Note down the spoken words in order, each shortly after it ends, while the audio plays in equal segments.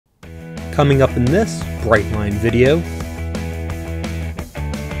Coming up in this Brightline video,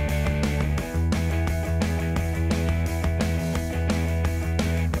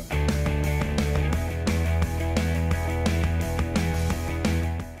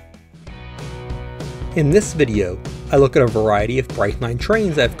 in this video, I look at a variety of Brightline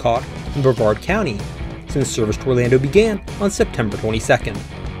trains I've caught in Brevard County since service to Orlando began on September 22nd.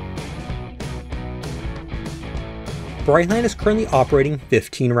 Brightline is currently operating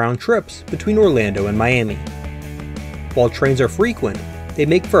 15 round trips between Orlando and Miami. While trains are frequent, they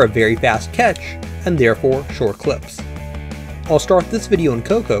make for a very fast catch and therefore short clips. I'll start this video in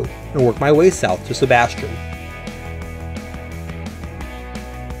Cocoa and work my way south to Sebastian.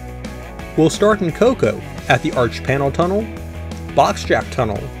 We'll start in Cocoa at the Arch Panel Tunnel, Boxjack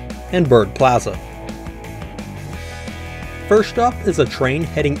Tunnel, and Bird Plaza. First up is a train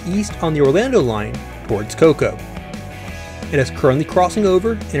heading east on the Orlando line towards Cocoa. It is currently crossing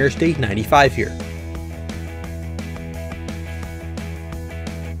over Interstate 95 here.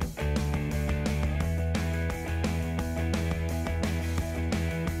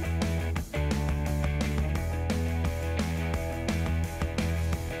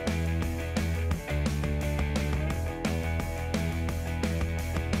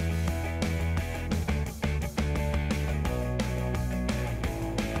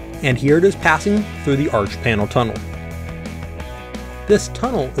 And here it is passing through the Arch Panel Tunnel. This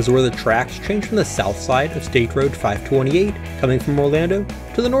tunnel is where the tracks change from the south side of State Road 528 coming from Orlando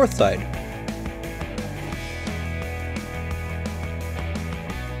to the north side.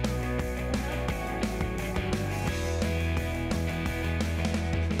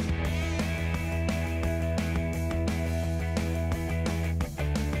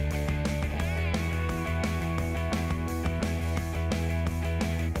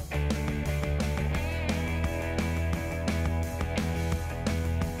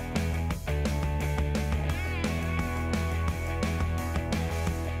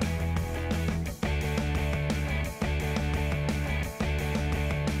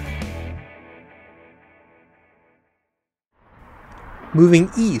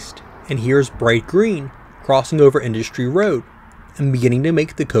 Moving east, and here's bright green crossing over Industry Road and beginning to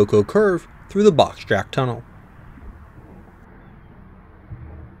make the Cocoa curve through the Boxjack Tunnel.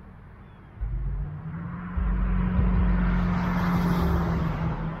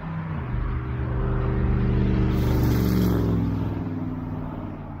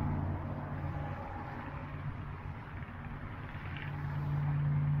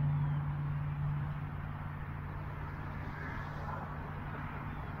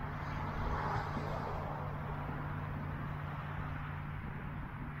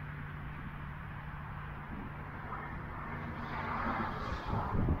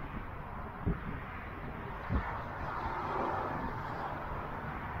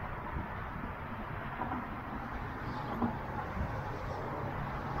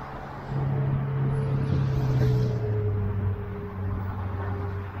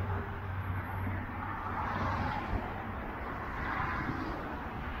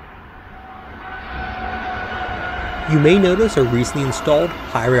 You may notice a recently installed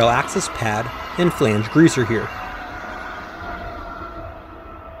high rail access pad and flange greaser here.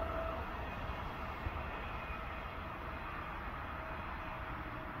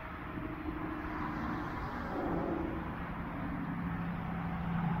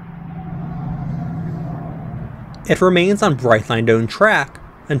 It remains on Brightline-owned track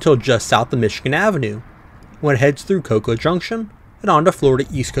until just south of Michigan Avenue, when it heads through Cocoa Junction and onto Florida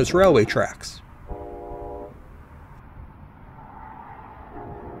East Coast Railway tracks.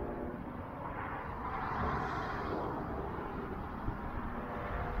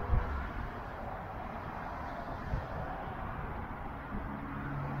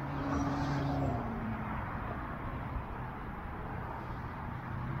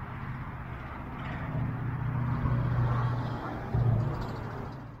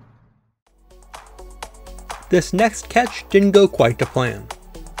 This next catch didn't go quite to plan.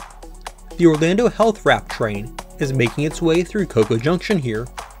 The Orlando Health Wrap train is making its way through Cocoa Junction here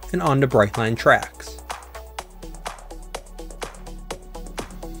and onto Brightline tracks.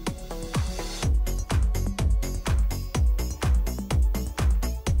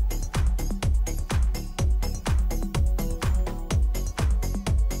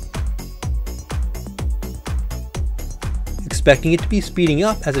 Expecting it to be speeding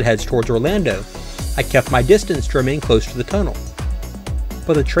up as it heads towards Orlando, I kept my distance to remain close to the tunnel,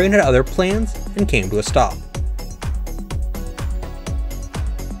 but the train had other plans and came to a stop.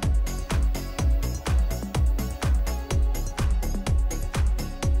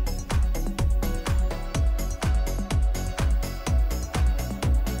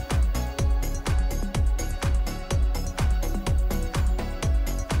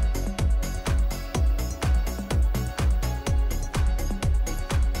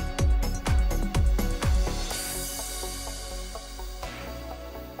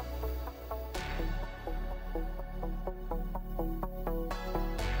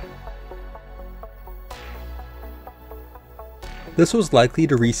 This was likely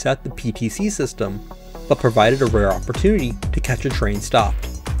to reset the PTC system, but provided a rare opportunity to catch a train stopped.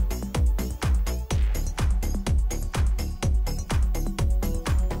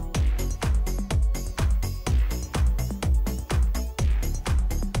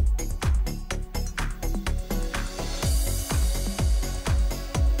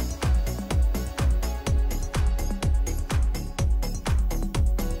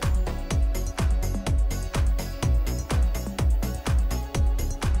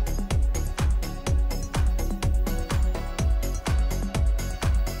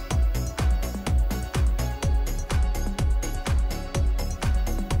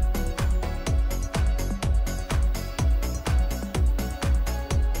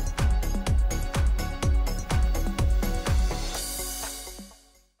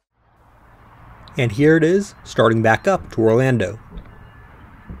 And here it is, starting back up to Orlando.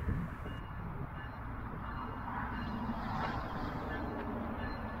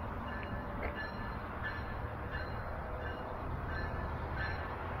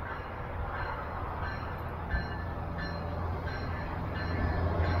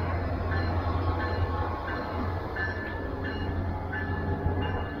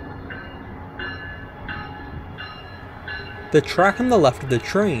 The track on the left of the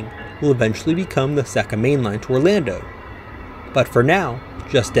train will eventually become the second main line to Orlando, but for now,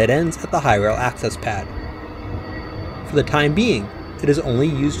 just dead ends at the high rail access pad. For the time being, it is only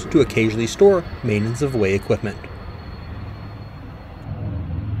used to occasionally store maintenance of way equipment.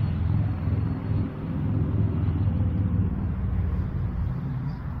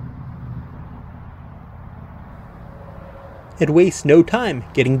 It wastes no time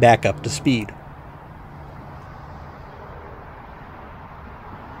getting back up to speed.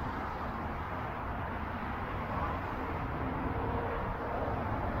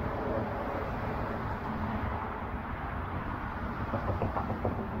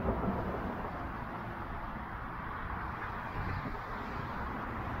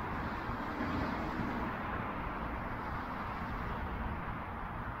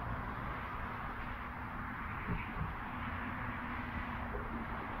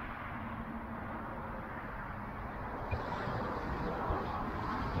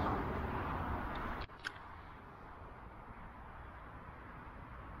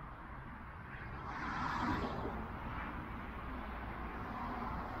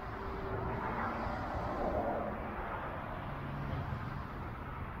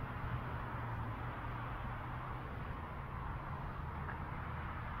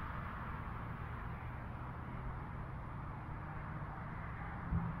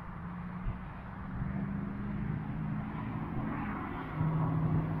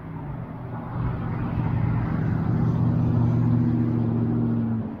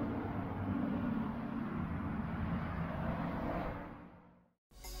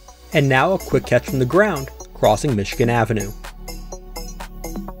 And now a quick catch from the ground, crossing Michigan Avenue.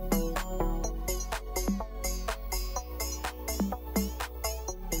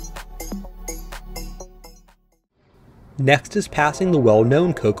 Next is passing the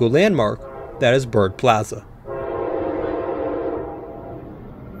well-known Cocoa landmark, that is Bird Plaza.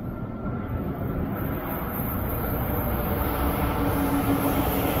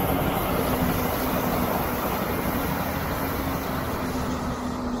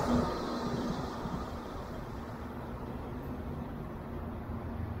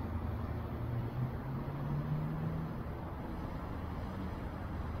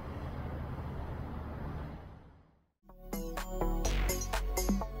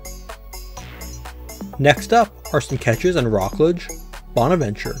 Next up are some catches in Rockledge,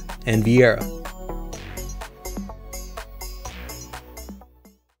 Bonaventure, and Viera.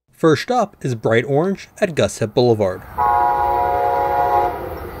 First up is Bright Orange at Gusset Boulevard.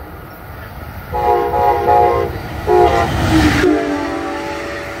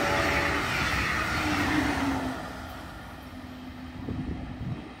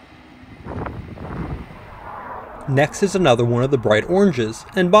 Next is another one of the Bright Oranges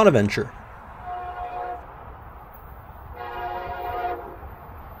in Bonaventure.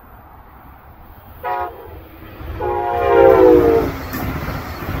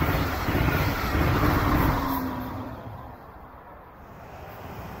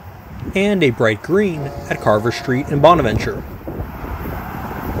 And a bright green at Carver Street in Bonaventure.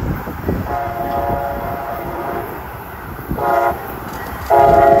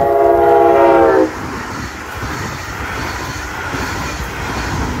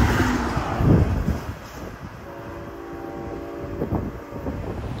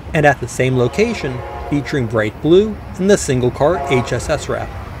 And at the same location, featuring bright blue and the single cart HSS wrap.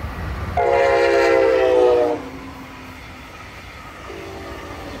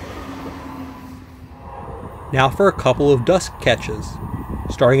 Now for a couple of dusk catches,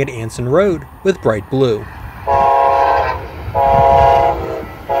 starting at Anson Road with Bright Blue.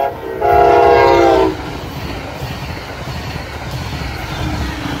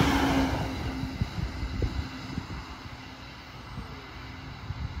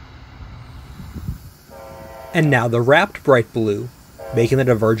 And now the wrapped Bright Blue, making the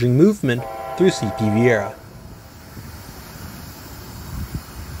diverging movement through CP Viera.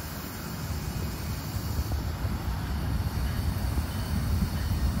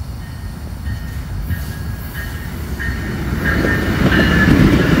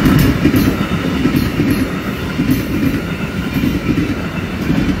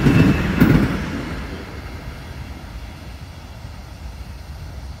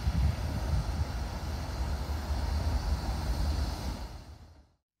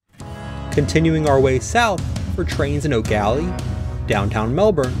 Continuing our way south for trains in Gallie, downtown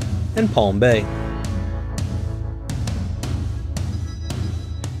Melbourne, and Palm Bay.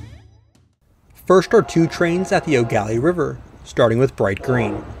 First are two trains at the Gallie River, starting with Bright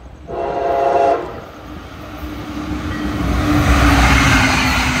Green.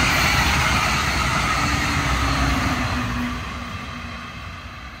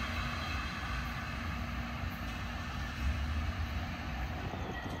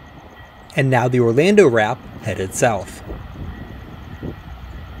 And now the Orlando wrap headed south.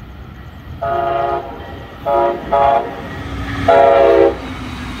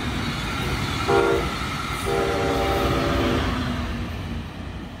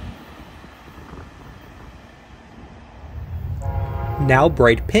 Now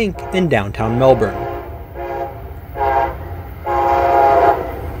bright pink in downtown Melbourne.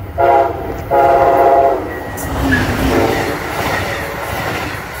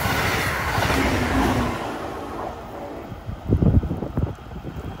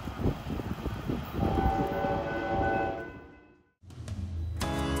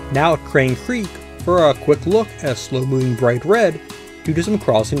 Now at Crane Creek for a quick look at a slow-moving bright red due to some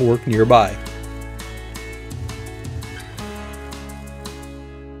crossing work nearby.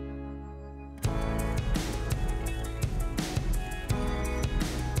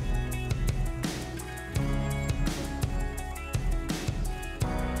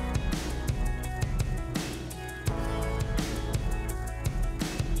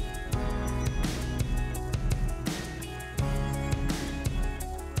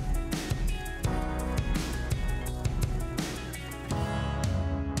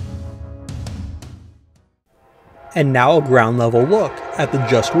 And now a ground level look at the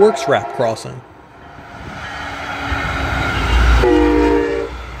Just Works wrap crossing.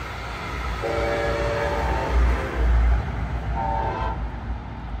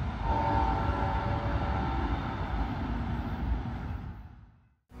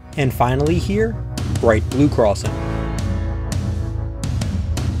 And finally here, Bright Blue crossing.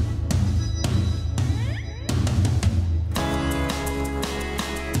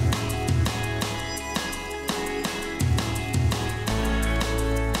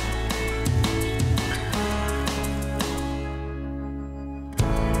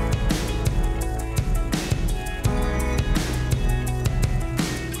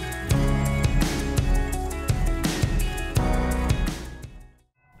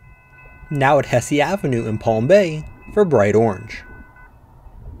 Now at Hesse Avenue in Palm Bay for Bright Orange.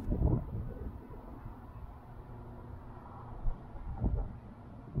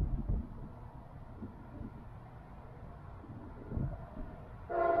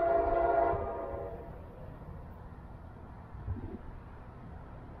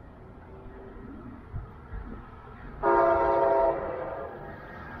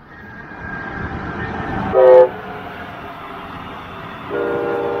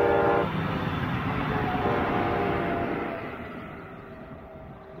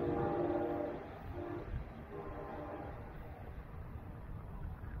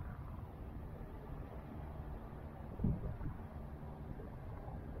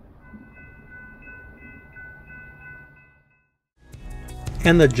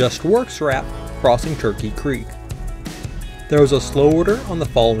 And the Just Works wrap crossing Turkey Creek. There was a slow order on the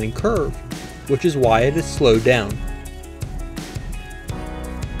following curve, which is why it is slowed down.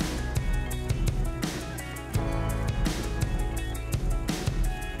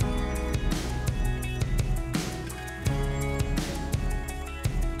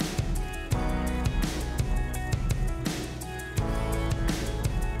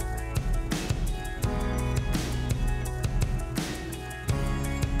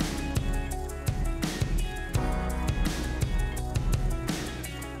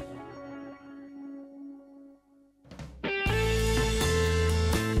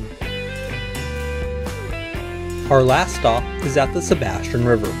 Our last stop is at the Sebastian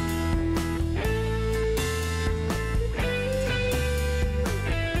River.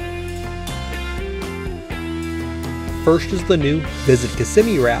 First is the new Visit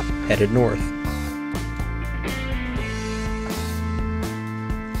Kissimmee raft headed north.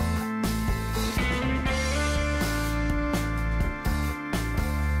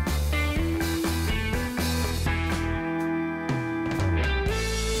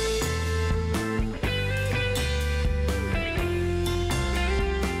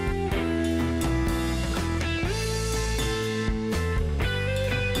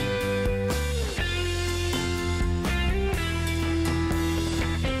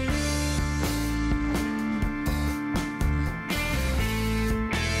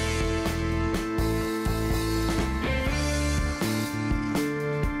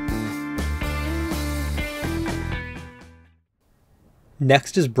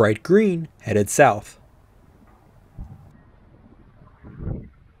 Next is Bright Green, headed south.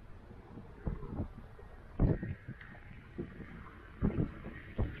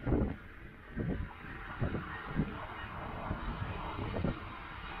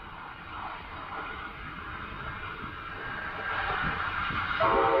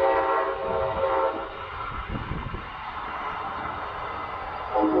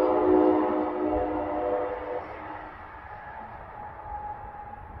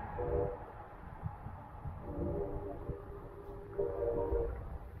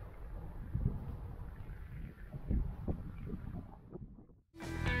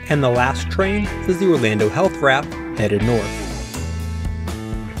 And the last train is the Orlando Health raft headed north.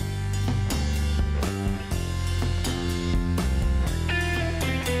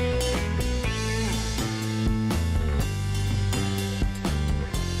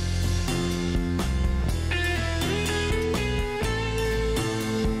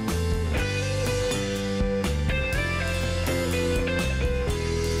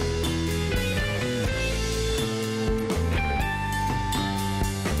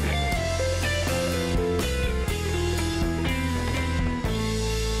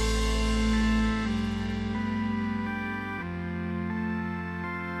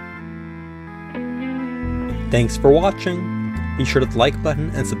 Thanks for watching. Be sure to hit the like button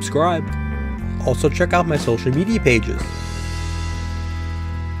and subscribe. Also check out my social media pages.